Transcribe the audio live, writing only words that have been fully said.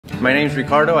My name's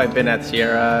Ricardo. I've been at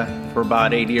Sierra for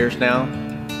about 8 years now.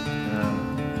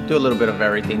 Do a little bit of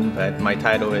everything, but my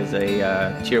title is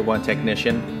a Tier 1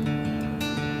 technician.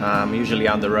 I'm usually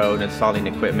on the road installing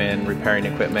equipment, repairing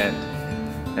equipment.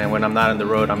 And when I'm not on the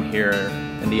road, I'm here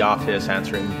in the office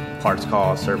answering parts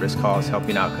calls, service calls,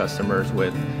 helping out customers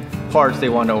with parts they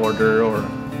want to order or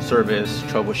service,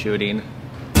 troubleshooting.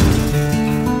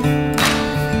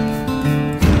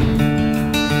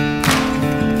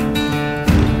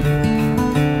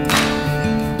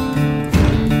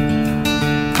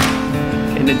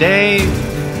 In a day,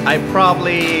 I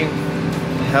probably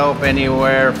help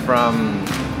anywhere from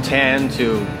 10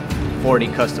 to 40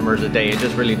 customers a day. It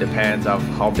just really depends on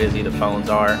how busy the phones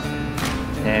are.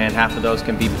 And half of those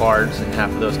can be parts and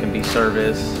half of those can be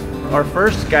service. Our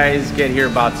first guys get here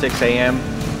about 6 a.m.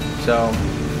 So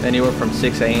anywhere from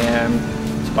 6 a.m.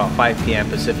 to about 5 p.m.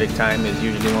 Pacific time is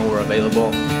usually when we're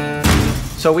available.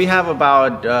 So we have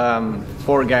about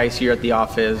 4 guys here at the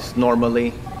office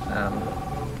normally.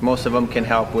 Most of them can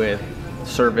help with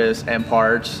service and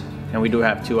parts, and we do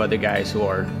have 2 other guys who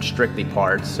are strictly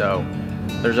parts, so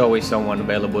there's always someone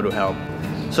available to help.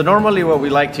 So normally what we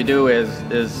like to do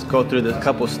is go through the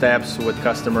couple steps with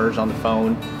customers on the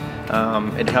phone.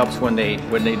 It helps when they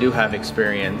do have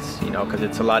experience, you know, because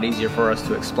it's a lot easier for us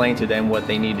to explain to them what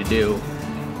they need to do.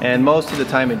 And most of the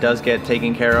time it does get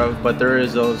taken care of, but there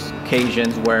is those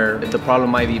occasions where the problem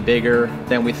might be bigger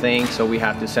than we think, so we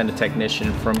have to send a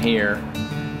technician from here.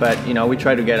 But you know, we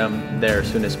try to get them there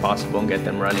as soon as possible and get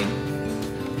them running.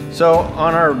 So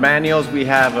on our manuals, we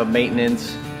have a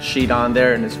maintenance sheet on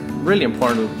there, and it's really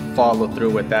important to follow through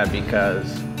with that because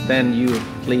then you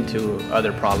lead to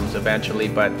other problems eventually.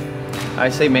 But I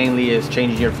say mainly is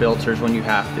changing your filters when you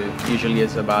have to. Usually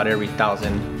it's about every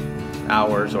 1,000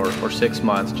 hours or 6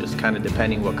 months, just kind of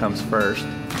depending what comes first.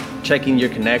 Checking your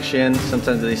connections.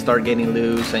 Sometimes they start getting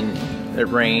loose and it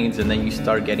rains and then you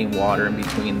start getting water in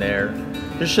between there.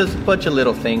 There's just a bunch of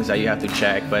little things that you have to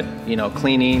check, but you know,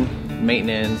 cleaning,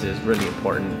 maintenance is really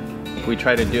important. We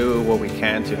try to do what we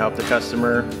can to help the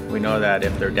customer. We know that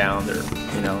if they're down, they're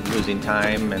losing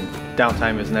time, and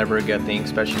downtime is never a good thing,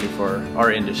 especially for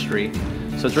our industry.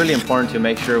 So it's really important to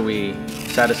make sure we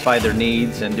satisfy their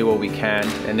needs and do what we can,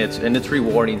 and it's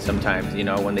rewarding sometimes, you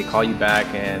know, when they call you back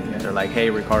and they're like, hey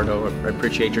Ricardo, I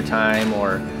appreciate your time,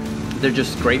 or they're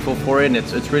just grateful for it, and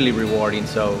it's really rewarding.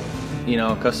 So you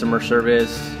know, customer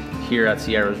service here at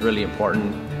Sierra is really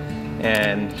important.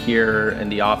 And here in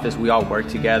the office, we all work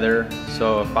together.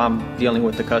 So if I'm dealing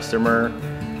with the customer,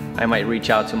 I might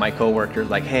reach out to my coworkers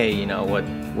like, hey, you know, what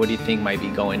do you think might be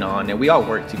going on? And we all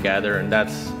work together, and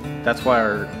that's why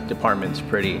our department's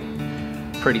pretty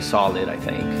solid, I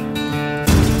think.